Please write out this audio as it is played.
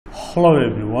Hello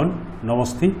everyone,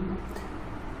 Namaste.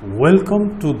 Welcome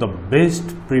to the best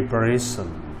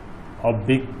preparation, a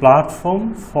big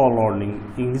platform for learning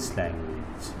English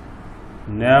language.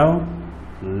 Now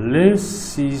let's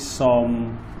see some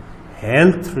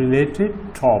health related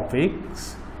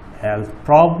topics, health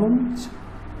problems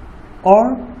or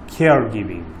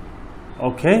caregiving.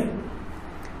 Okay?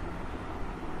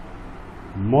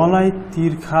 मलाई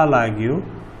तिर्खा लाग्यो,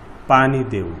 पानी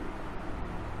देऊ.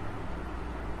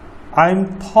 I'm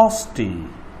thirsty.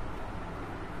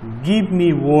 Give me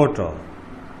water.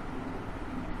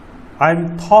 I'm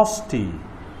thirsty.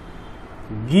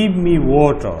 Give me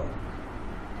water.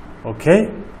 Okay?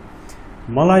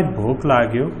 मलाई भोक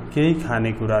लाग्यो, केही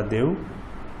खानेकुरा देऊ.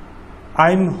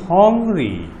 I'm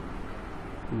hungry.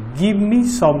 Give me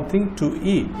something to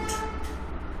eat.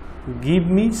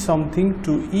 Give me something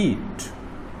to eat.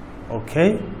 Okay?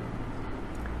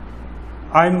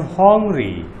 I'm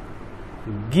hungry.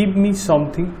 Give me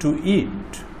something to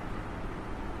eat.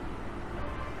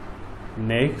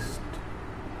 Next.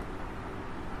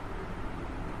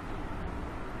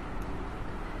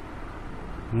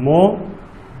 म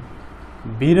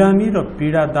बिरामी र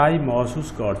पीडादायी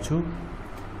महसुस गर्छु.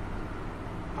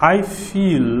 I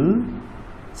feel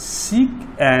sick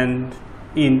and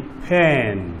in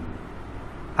pain.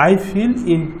 I feel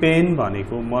in pain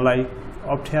भनेको मलाई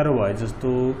अप्ठ्यारो भए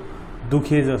जस्तो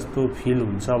दुखे जस्तो फिल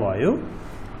हुन्छ भयो.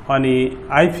 अनि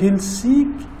I feel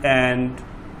sick and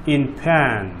in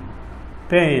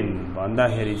pain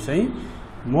भन्दाखेरि चाहिँ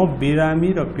म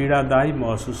बिरामी र पीडादायी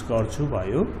महसुस गर्छु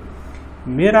भयो.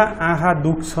 मेरा आँखा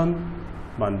दुख्छन्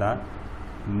भन्दा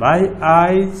my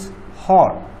eyes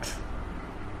hurt.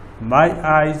 My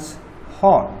eyes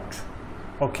hurt.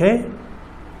 Okay?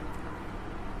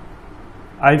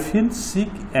 I feel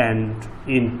sick and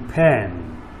in pain.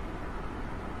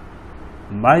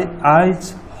 My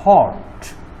eyes hurt.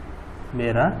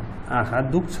 मेरा आँखा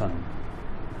दुख्छन्.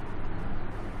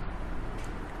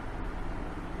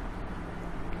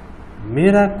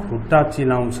 मेरा खुट्टा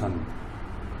चिलाउँछन्.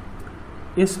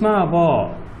 यसमा अब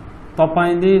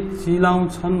तपाईले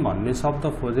चिलाउँछन् भन्ने शब्द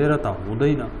खोजेर त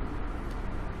हुँदैन.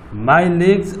 My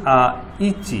legs are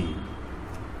itchy.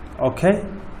 Okay?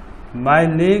 My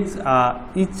legs are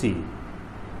itchy.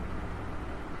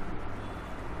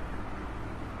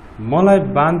 मलाई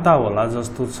बान्ता होला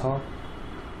जस्तो छ,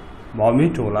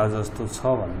 भमिट होला जस्तो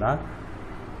छ भन्दा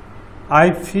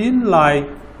I feel like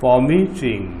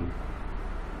vomiting.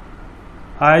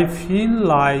 I feel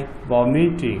like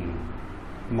vomiting.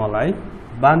 मलाई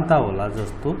बान्ता होला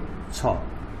जस्तो छ.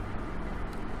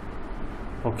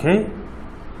 Okay?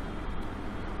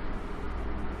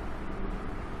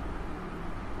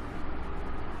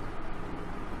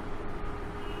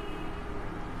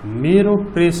 मेरो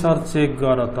प्रेसर चेक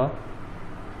गर त.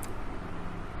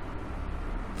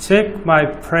 Check my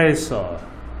pressure.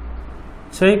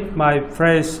 Check my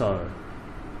pressure.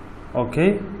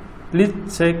 Okay? Please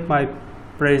check my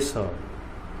pressure.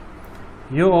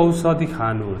 यो औषधि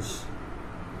खानुहोस्.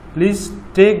 Please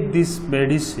take this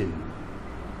medicine.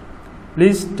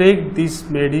 Please take this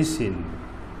medicine.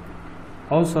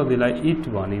 औषधिलाई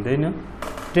eat भनिदैन.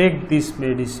 Take this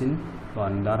medicine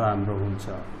भन्दा राम्रो हुन्छ.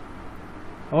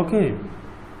 Okay?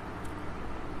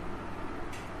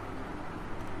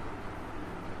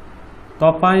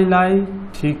 तपाईलाई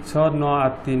ठीक छ,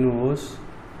 नआत्तिनुहोस्.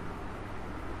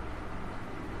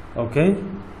 Okay?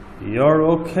 You're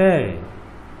okay.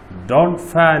 Don't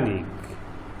panic.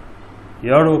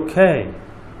 You're okay.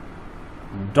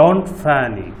 Don't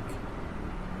panic.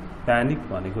 Panic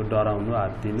भनेको डराउनु,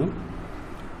 आत्तिनु.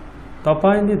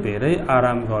 तपाईले धेरै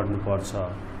आराम गर्नुपर्छ.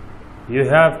 You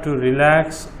have to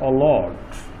relax a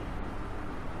lot.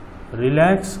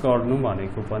 Relax गर्नु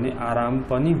भनेको पनि आराम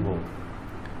पनि हो.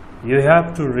 You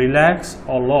have to relax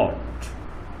a lot.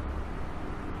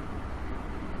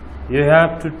 You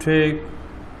have to take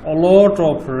a lot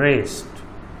of rest.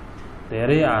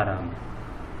 धेरै आराम.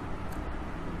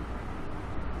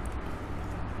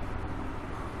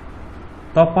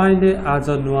 तपाईले आज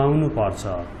नुहाउनु पर्छ.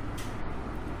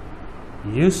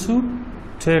 You should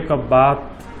take a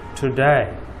bath today.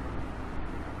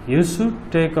 You should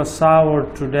take a shower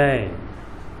today.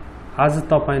 आज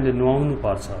तपाईले नुहाउनु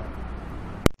पर्छ.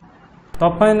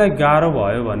 तपाईलाई गाह्रो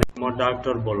भयो भने म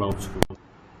डाक्टर बोलाउँछु.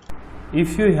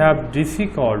 If you have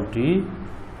difficulty,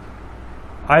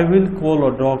 I will call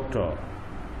a doctor.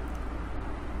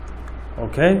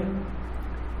 Okay?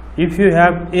 If you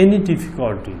have any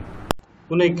difficulty,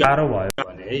 कुनै गाह्रो भयो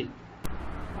भने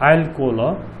I'll call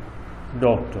a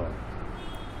doctor.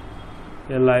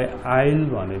 यसलाई I'll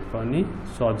भने पनि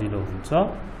सजिलो हुन्छ.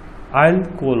 I'll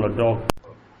call a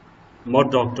doctor. म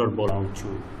डाक्टर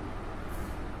बोलाउँछु.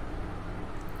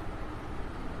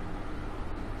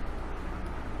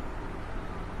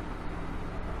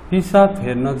 पिसाब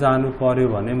फेर्न जानु पर्यो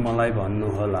भने मलाई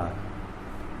भन्नुहोला.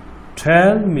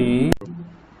 Tell me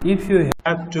if you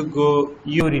have to go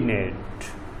urinate.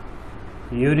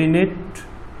 Urinate,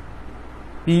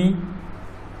 P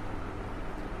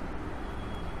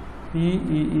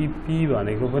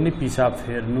भनेको पनि पिसाब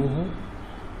फेर्नु हो.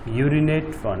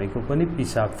 Urinate भनेको पनि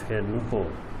पिसाब फेर्नु हो.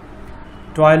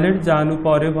 टॉयलेट जानु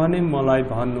पर्यो भने मलाई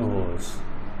भन्नुहोस्.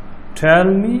 Tell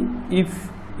me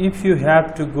if you have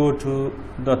to go to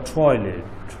the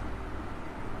toilet.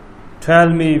 Tell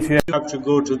me if you have to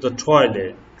go to the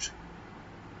toilet.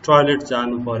 Toilet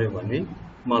जानु पर्यो भने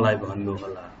मलाई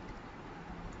भन्नुहोला.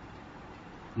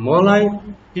 मलाई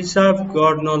पिसाब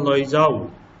गर्न लैजाऊ.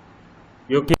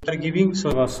 यो caregiving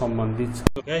सँग सम्बन्धित छ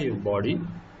क्या यो body.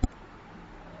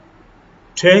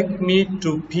 Take me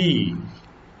to pee.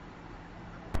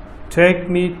 Take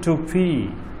me to pee.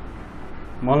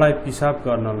 मलाई पिसाब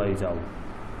गर्न लैजाऊ.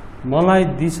 मलाई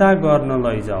दिशा गर्न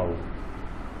लैजाऊ.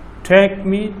 Take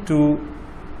me to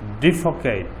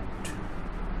defecate.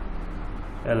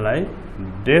 यसलाई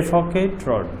defecate र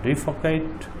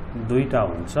defecate दुईटा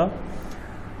हुन्छ.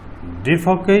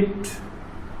 Defecate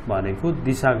भनेको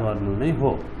दिशा गर्नु नै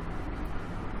हो.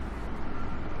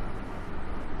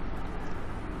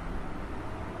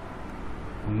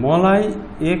 मलाई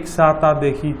एक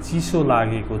सातादेखि चिसो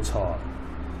लागेको छ.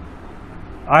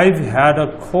 I've had a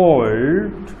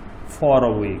cold for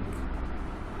a week.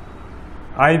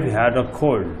 I've had a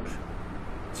cold.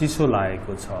 चिसो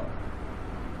लागेको छ.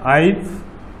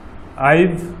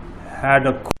 I've had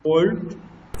a cold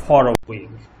for a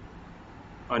week.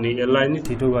 अनि यसलाई नि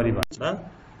छिटो गरी भन्छ.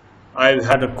 I've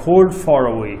had a cold for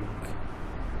a week.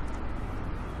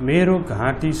 मेरो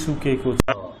घाँटी सुकेको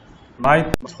छ. My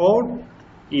throat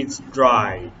is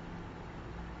dry.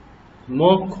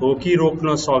 म खोकी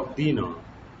रोक्न सक्दिन.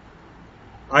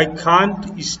 I can't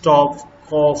stop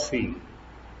coughing.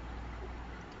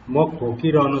 म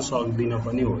खोकिरहन सक्दिन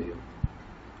पनि हो यो.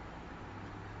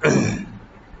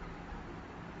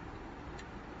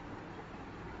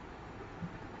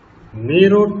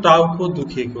 मेरो टाउको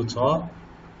दुखेको छ.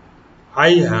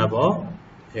 I have a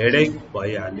headache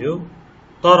भइहाल्यो.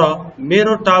 तर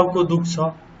मेरो टाउको दुख्छ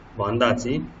भन्दा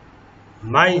चाहिँ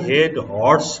my head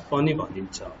hurts पनि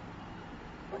भनिन्छ.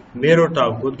 मेरो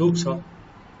टाउको दुख्छ.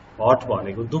 हट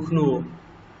भनेको दुख्नु हो.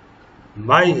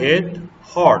 My head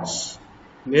hurts.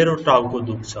 मेरो टाउको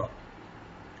दुख्छ.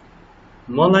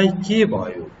 मलाई के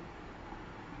भयो?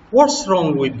 What's wrong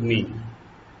with me?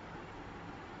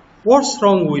 What's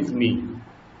wrong with me?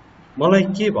 मलाई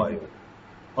के भयो?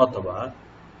 अथवा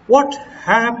What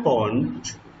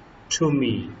happened to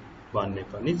me? भन्ने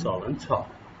पनि चलन छ.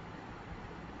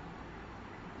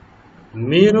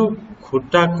 मेरो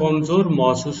खुट्टा कमजोर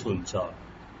महसुस हुन्छ.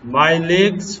 My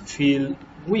legs feel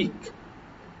weak.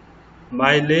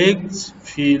 My legs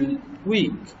feel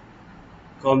weak.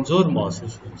 कमजोर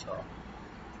महसुस हुन्छ.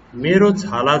 मेरो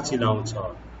छाला चिलाउँछ.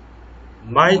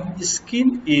 My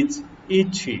skin is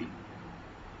itchy.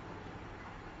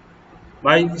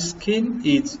 My skin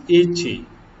is itchy.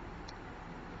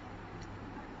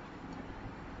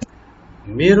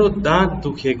 मेरो दाँत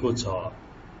दुखेको छ.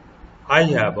 I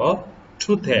have a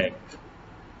toothache.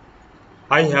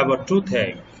 I have a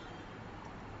toothache.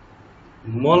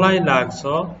 मलाई लाग्छ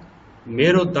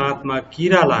मेरो दाँतमा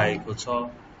किरा लागेको छ.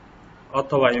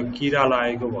 अथवा यो किरा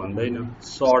लागेको भन्दैन,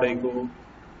 सडेको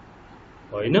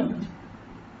होइन.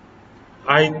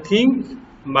 I think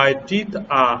my teeth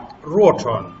are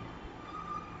rotten.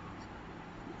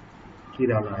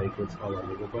 किरा लागेको छ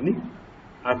भनेको पनि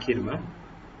आखिरमा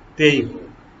त्यही हो.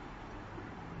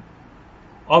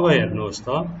 अब हेर्नुहोस् त,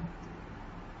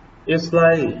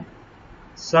 यसलाई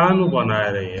सानो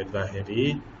बनाएर हेर्दाखेरि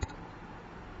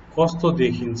कस्तो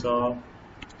देखिन्छ.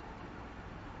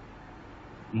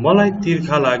 मलाई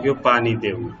तिर्खा लाग्यो, पानी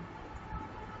देऊ.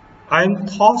 I'm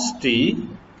thirsty,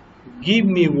 give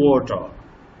me water.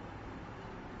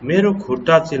 मेरो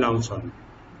खुट्टा चिलाउँछन्.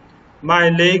 My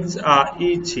legs are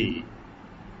itchy.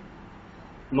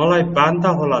 मलाई बान्ता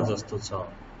होला जस्तो छ.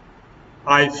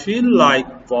 I feel like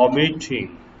vomiting.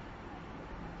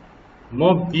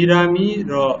 म बिरामी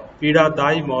र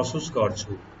पीडादायी महसुस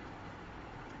गर्छु.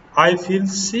 I feel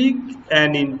sick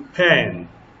and in pain.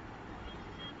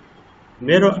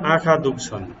 मेरो आँखा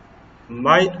दुख्छन्.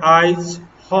 My eyes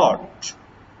hurt.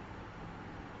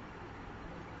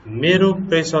 मेरो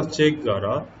प्रेसर चेक गर.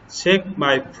 Check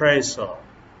my pressure.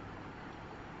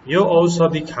 यो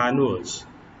औषधि खानुहोस्.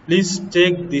 Please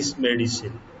take this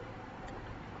medicine.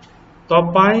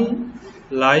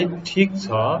 तपाईलाई ठीक छ,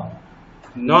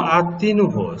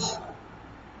 नआत्तिनुहोस्.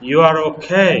 You are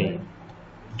okay.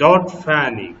 Don't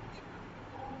panic.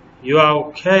 You are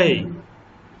okay.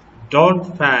 Don't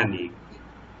panic.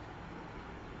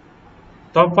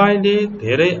 तपाईले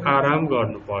धेरै आराम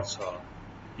गर्नुपर्छ.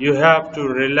 You have to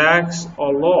relax a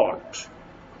lot.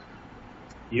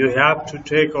 You have to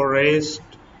take a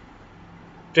rest.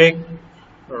 Take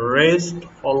rest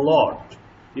a lot.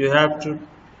 You have to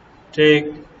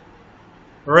take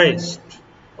rest.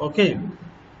 Okay.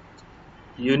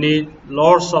 You need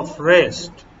lots of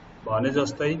rest. भने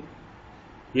जस्तै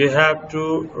You have to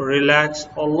relax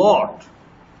a lot.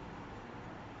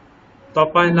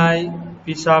 तपाईलाई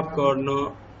पिसाब गर्न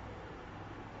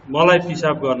मलाई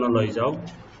पिसाब गर्न लैजाऊ.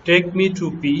 Take me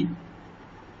to pee.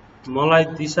 मलाई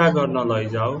दिशा गर्न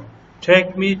लैजाऊ.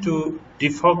 Take me to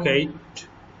defecate.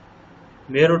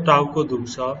 मेरो टाउको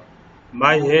दुख्छ.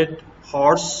 My head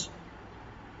hurts.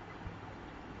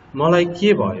 मलाई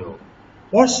के भयो?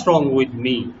 What's wrong with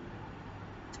me?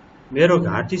 मेरो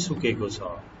घाँटी सुकेको छ.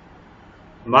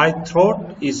 My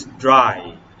throat is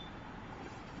dry.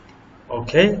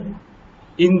 Okay?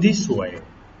 In this way,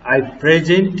 I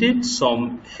presented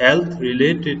some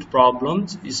health-related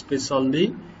problems,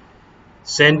 especially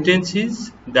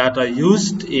sentences that are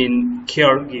used in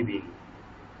caregiving.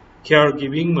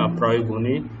 Caregiving ma प्रयोग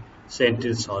हुने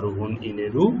sentenceहरू हुन्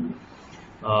यिनीहरू.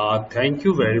 Thank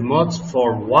you very much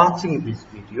for watching this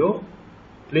video.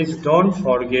 Please don't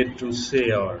forget to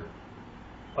share.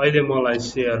 अहिले मलाई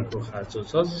शेयरको खाँचो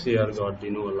छ. Share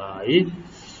गरिदिनु होला है.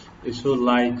 यसो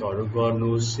लाइकहरु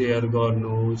गर्नुस्, शेयर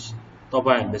गर्नुस्.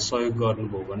 तपाईहरुले सहयोग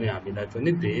गर्नुभयो भने हामीलाई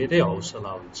पनि धेरै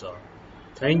हौसला हुन्छ.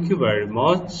 Thank you very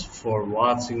much for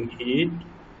watching it.